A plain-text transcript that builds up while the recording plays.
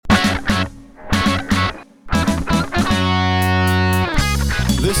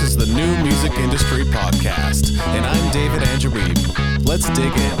Music Industry Podcast, and I'm David Angeweeb. Let's dig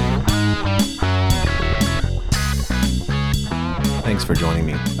in. Thanks for joining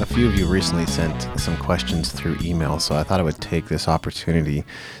me. A few of you recently sent some questions through email, so I thought I would take this opportunity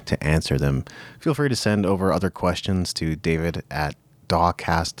to answer them. Feel free to send over other questions to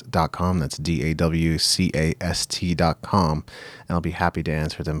david@dawcast.com. That's DAWCAST.com, and I'll be happy to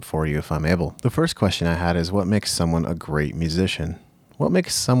answer them for you if I'm able. The first question I had is, what makes someone a great musician? What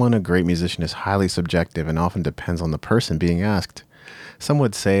makes someone a great musician is highly subjective and often depends on the person being asked. Some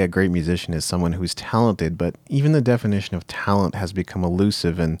would say a great musician is someone who's talented, but even the definition of talent has become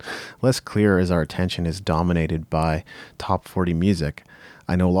elusive and less clear as our attention is dominated by top 40 music.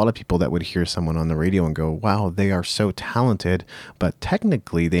 I know a lot of people that would hear someone on the radio and go, wow, they are so talented, but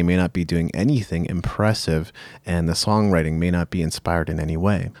technically they may not be doing anything impressive and the songwriting may not be inspired in any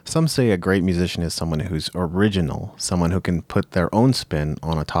way. Some say a great musician is someone who's original, someone who can put their own spin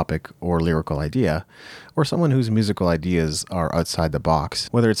on a topic or lyrical idea, or someone whose musical ideas are outside the box.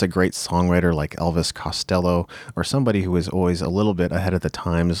 Whether it's a great songwriter like Elvis Costello or somebody who is always a little bit ahead of the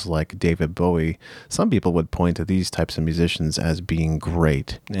times like David Bowie, some people would point to these types of musicians as being great.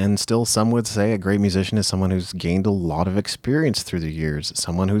 And still some would say a great musician is someone who's gained a lot of experience through the years,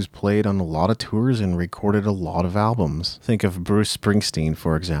 someone who's played on a lot of tours and recorded a lot of albums. Think of Bruce Springsteen,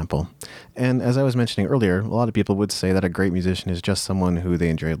 for example. And as I was mentioning earlier, a lot of people would say that a great musician is just someone who they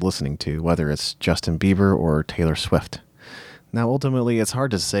enjoyed listening to, whether it's Justin Bieber or Taylor Swift. Now, ultimately, it's hard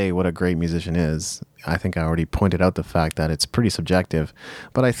to say what a great musician is. I think I already pointed out the fact that it's pretty subjective,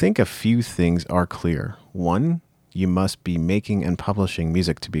 but I think a few things are clear. 1, you must be making and publishing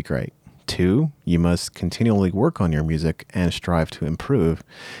music to be great. 2, you must continually work on your music and strive to improve.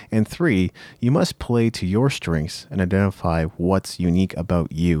 And 3, you must play to your strengths and identify what's unique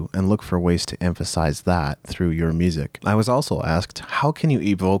about you and look for ways to emphasize that through your music. I was also asked, how can you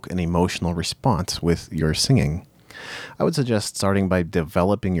evoke an emotional response with your singing? I would suggest starting by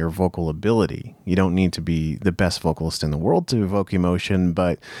developing your vocal ability. You don't need to be the best vocalist in the world to evoke emotion,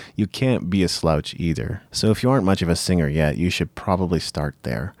 but you can't be a slouch either. So if you aren't much of a singer yet, you should probably start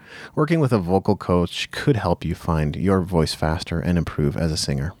there. Working with a vocal coach could help you find your voice faster and improve as a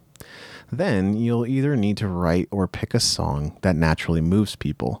singer. Then you'll either need to write or pick a song that naturally moves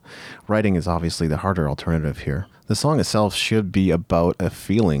people. Writing is obviously the harder alternative here. The song itself should be about a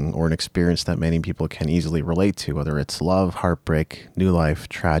feeling or an experience that many people can easily relate to, whether it's love, heartbreak, new life,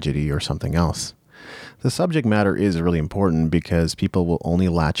 tragedy, or something else. The subject matter is really important because people will only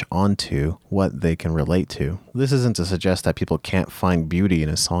latch onto what they can relate to. This isn't to suggest that people can't find beauty in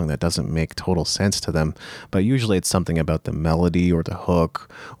a song that doesn't make total sense to them, but usually it's something about the melody or the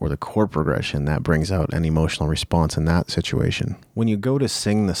hook or the chord progression that brings out an emotional response in that situation. When you go to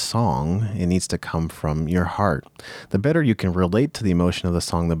sing the song, it needs to come from your heart. The better you can relate to the emotion of the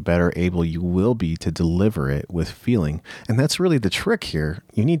song, the better able you will be to deliver it with feeling. And that's really the trick here.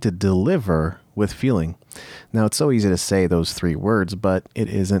 You need to deliver with feeling. Now, it's so easy to say those 3 words, but it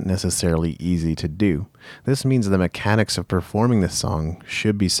isn't necessarily easy to do. This means the mechanics of performing the song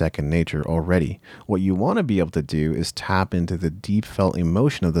should be second nature already. What you want to be able to do is tap into the deep felt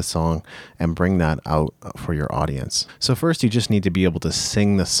emotion of the song and bring that out for your audience. So first, you just need to be able to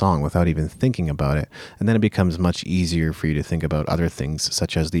sing the song without even thinking about it, and then it becomes much easier for you to think about other things,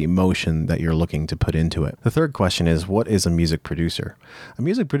 such as the emotion that you're looking to put into it. The third question is, what is a music producer? A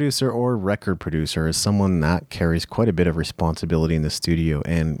music producer or record producer is someone that carries quite a bit of responsibility in the studio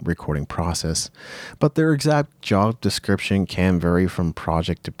and recording process, but their exact job description can vary from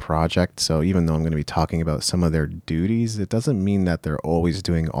project to project. So even though I'm going to be talking about some of their duties, it doesn't mean that they're always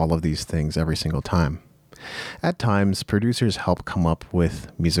doing all of these things every single time. At times, producers help come up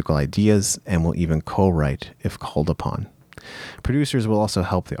with musical ideas and will even co-write if called upon. Producers will also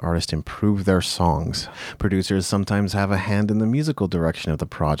help the artist improve their songs. Producers sometimes have a hand in the musical direction of the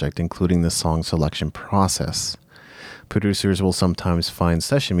project, including the song selection process. Producers will sometimes find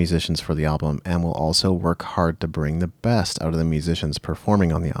session musicians for the album and will also work hard to bring the best out of the musicians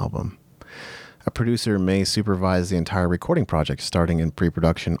performing on the album. A producer may supervise the entire recording project, starting in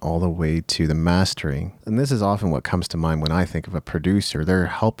pre-production all the way to the mastering. And this is often what comes to mind when I think of a producer. They're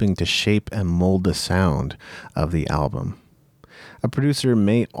helping to shape and mold the sound of the album. A producer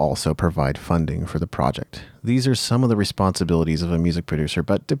may also provide funding for the project. These are some of the responsibilities of a music producer,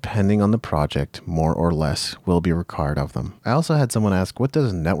 but depending on the project, more or less will be required of them. I also had someone ask, what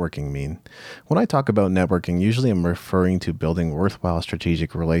does networking mean? When I talk about networking, usually I'm referring to building worthwhile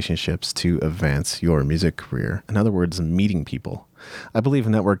strategic relationships to advance your music career. In other words, meeting people. I believe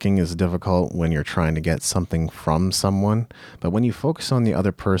networking is difficult when you're trying to get something from someone, but when you focus on the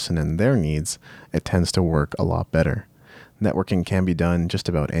other person and their needs, it tends to work a lot better. Networking can be done just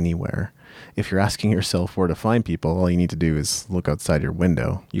about anywhere. If you're asking yourself where to find people, all you need to do is look outside your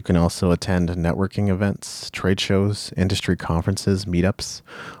window. You can also attend networking events, trade shows, industry conferences, meetups,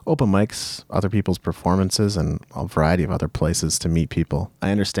 open mics, other people's performances, and a variety of other places to meet people.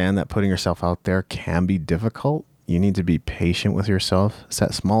 I understand that putting yourself out there can be difficult. You need to be patient with yourself,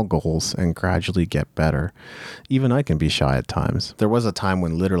 set small goals, and gradually get better. Even I can be shy at times. There was a time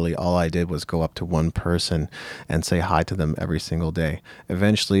when literally all I did was go up to one person and say hi to them every single day.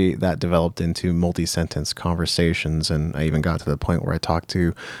 Eventually, that developed into multi-sentence conversations, and I even got to the point where I talked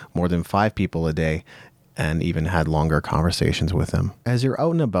to more than 5 people a day and even had longer conversations with them. As you're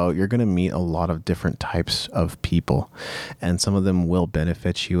out and about, you're going to meet a lot of different types of people, and some of them will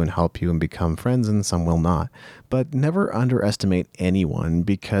benefit you and help you and become friends, and some will not. But never underestimate anyone,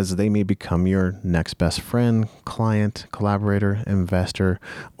 because they may become your next best friend, client, collaborator, investor,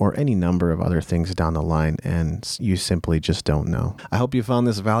 or any number of other things down the line, and you simply just don't know. I hope you found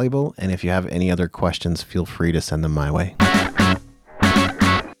this valuable, and if you have any other questions, feel free to send them my way.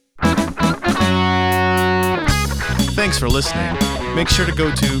 Thanks for listening. Make sure to go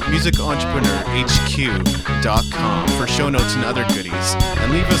to musicentrepreneurhq.com for show notes and other goodies,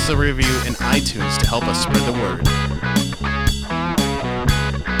 and leave us a review in iTunes to help us spread the word.